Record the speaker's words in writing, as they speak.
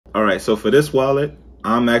All right, so for this wallet,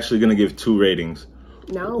 I'm actually gonna give 2 ratings.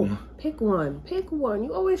 No, pick one. Pick one.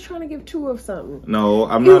 You always trying to give 2 of something. No,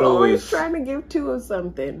 I'm not always trying to give 2 of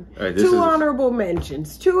something. All right, 2 honorable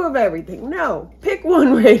mentions, 2 of everything. No, pick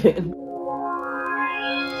one rating.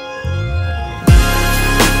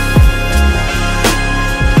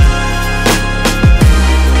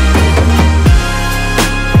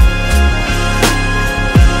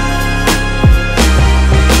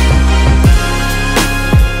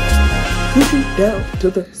 Down to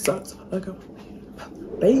the socks like a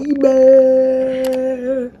baby.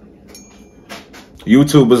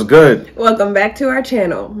 YouTube is good. Welcome back to our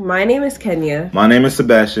channel. My name is Kenya. My name is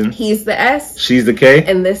Sebastian. He's the S. She's the K.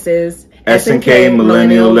 And this is S K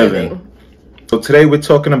Millennial Living. So today we're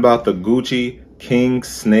talking about the Gucci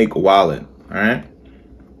Kingsnake Wallet. All right.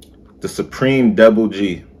 The Supreme Double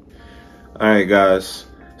G. All right, guys.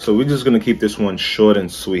 So we're just going to keep this one short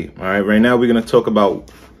and sweet. All right. Right now we're going to talk about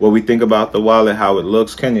what we think about the wallet, how it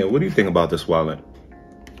looks. Kenya, what do you think about this wallet?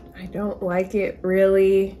 I don't like it,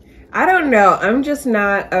 really. I don't know. I'm just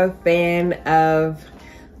not a fan of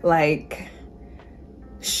like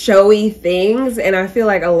showy things. And I feel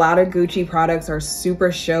like a lot of Gucci products are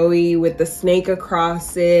super showy with the snake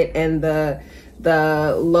across it and the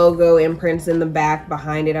logo imprints in the back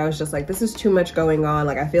behind it. I was just like, this is too much going on.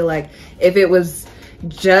 Like, I feel like if it was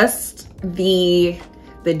just the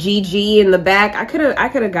GG in the back, I could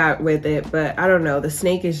have got with it, but I don't know. The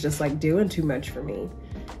snake is just like doing too much for me,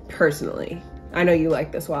 personally. I know you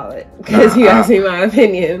like this wallet because you asked me my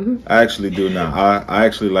opinion. I actually do now. I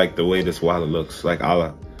actually like the way this wallet looks. Like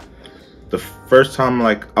the first time,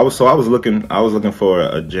 like I was looking for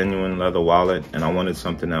a genuine leather wallet, and I wanted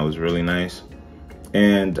something that was really nice.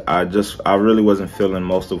 And I really wasn't feeling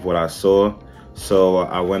most of what I saw, so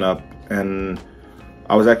I went up and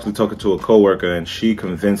I was actually talking to a coworker, and she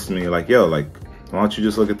convinced me, like, yo, like, why don't you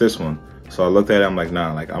just look at this one? So I looked at it, I'm like,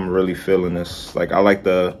 nah, like, I'm really feeling this. Like, I like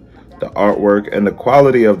the artwork and the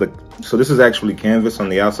quality of the, so this is actually canvas on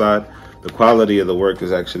the outside. The quality of the work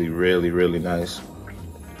is actually really, really nice.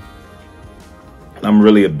 I'm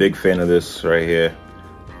really a big fan of this right here.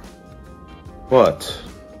 But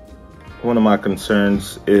one of my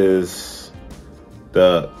concerns is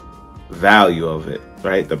the value of it.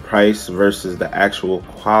 Right, the price versus the actual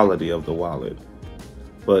quality of the wallet.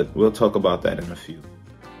 But we'll talk about that in a few.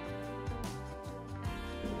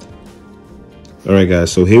 All right,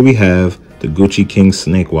 guys, so here we have the Gucci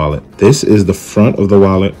Kingsnake wallet. This is the front of the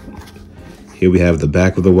wallet. Here we have the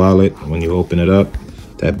back of the wallet. When you open it up,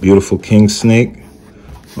 that beautiful king snake.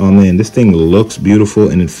 Oh man, this thing looks beautiful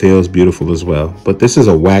and it feels beautiful as well. But this is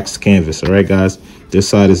a waxed canvas, all right, guys? This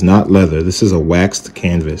side is not leather. This is a waxed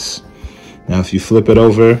canvas. Now, if you flip it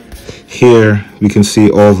over, here we can see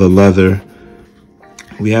all the leather.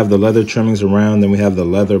 We have the leather trimmings around, then we have the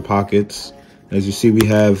leather pockets. As you see, we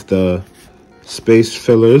have the space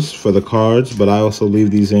fillers for the cards, but I also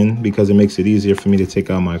leave these in because it makes it easier for me to take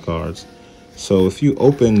out my cards. So if you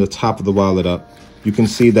open the top of the wallet up, you can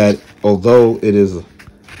see that although it is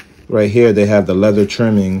right here, they have the leather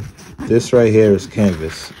trimming, this right here is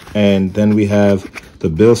canvas. And then we have the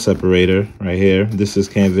bill separator right here. This is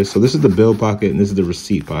canvas. So this is the bill pocket and this is the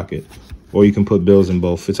receipt pocket. Or you can put bills in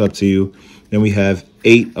both. It's up to you. Then we have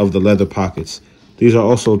 8 of the leather pockets. These are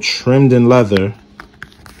also trimmed in leather.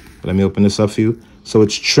 Let me open this up for you. So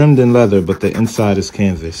it's trimmed in leather, but the inside is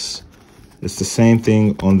canvas. It's the same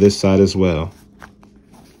thing on this side as well.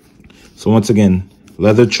 So once again,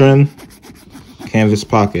 leather trim, canvas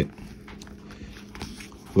pocket.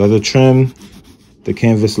 Leather trim, the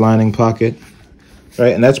canvas lining pocket.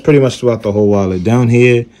 Right, and that's pretty much throughout the whole wallet. Down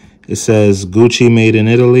here, it says Gucci made in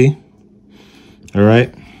Italy. All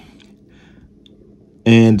right.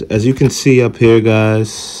 And as you can see up here,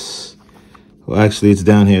 guys, well, actually, it's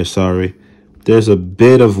down here, sorry. There's a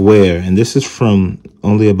bit of wear, and this is from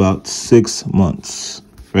only about 6 months.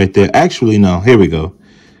 Right there. Actually, no, here we go.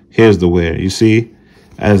 Here's the wear. You see,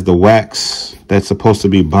 as the wax that's supposed to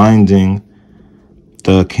be binding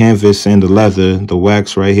the canvas and the leather, the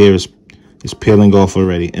wax right here is peeling off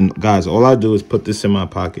already. And guys, all I do is put this in my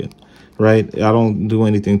pocket, right? I don't do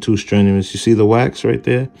anything too strenuous. You see the wax right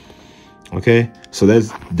there? Okay, so that's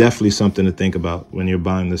definitely something to think about when you're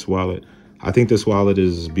buying this wallet. I think this wallet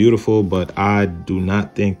is beautiful, but I do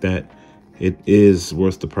not think that it is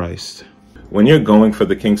worth the price. When you're going for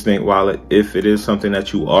the Kingsnake wallet, if it is something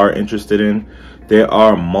that you are interested in, there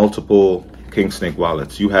are multiple Kingsnake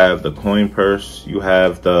wallets. You have the coin purse, you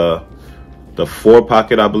have the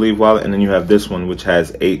 4-pocket, I believe, wallet, and then you have this one, which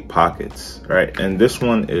has 8 pockets, right? And this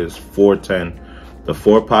one is $410. The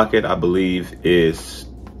 4-pocket, I believe, is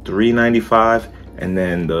 $395, And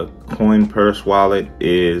then the coin purse wallet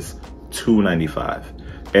is $2.95.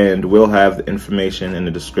 And we'll have the information in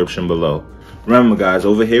the description below. Remember guys,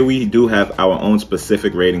 over here we do have our own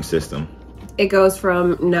specific rating system. It goes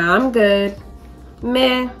from nah, I'm good,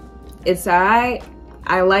 meh, it's alright,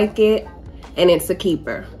 I like it, and it's a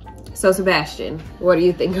keeper. So Sebastian, what do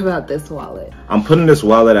you think about this wallet? I'm putting this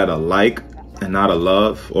wallet at a like and not a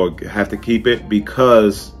love, or have to keep it,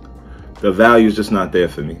 because the value is just not there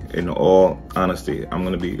for me. In all honesty, I'm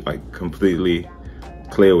gonna be like completely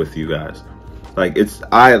clear with you guys. Like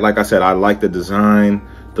like I said, I like the design.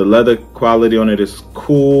 The leather quality on it is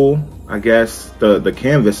cool, I guess. The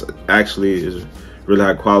canvas actually is really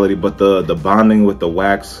high quality, but the bonding with the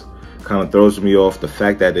wax kind of throws me off. The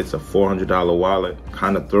fact that it's a $400 wallet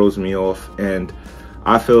kind of throws me off. And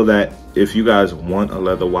I feel that if you guys want a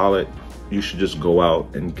leather wallet, you should just go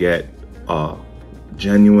out and get a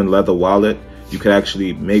genuine leather wallet. You could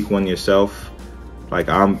actually make one yourself. Like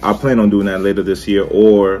I plan on doing that later this year.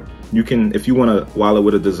 Or you can, if you want a wallet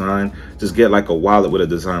with a design, just get like a wallet with a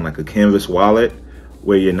design, like a canvas wallet,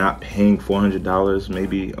 where you're not paying $400,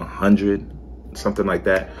 maybe $100, something like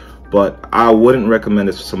that. But I wouldn't recommend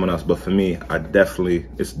this for someone else. But for me,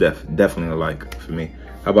 it's definitely a like for me.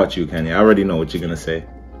 How about you, Kenny? I already know what you're gonna say.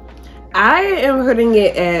 I am putting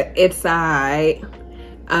it at its side,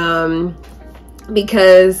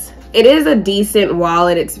 because it is a decent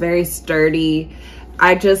wallet. It's very sturdy.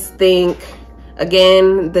 I just think,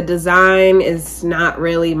 again, the design is not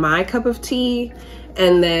really my cup of tea,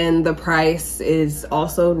 and then the price is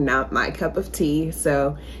also not my cup of tea.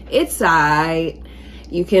 So it's alright.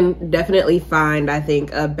 You can definitely find, I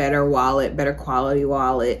think, a better wallet, better quality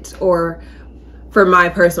wallet, or for my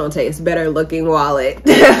personal taste, better looking wallet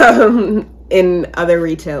in other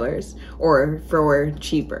retailers, or for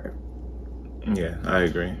cheaper. Yeah, I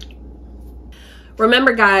agree.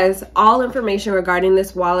 Remember guys, all information regarding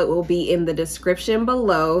this wallet will be in the description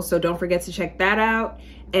below, so don't forget to check that out.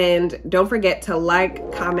 And don't forget to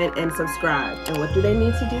like, comment, and subscribe. And what do they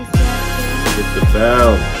need to do, Sebastian? Hit the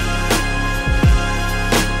bell.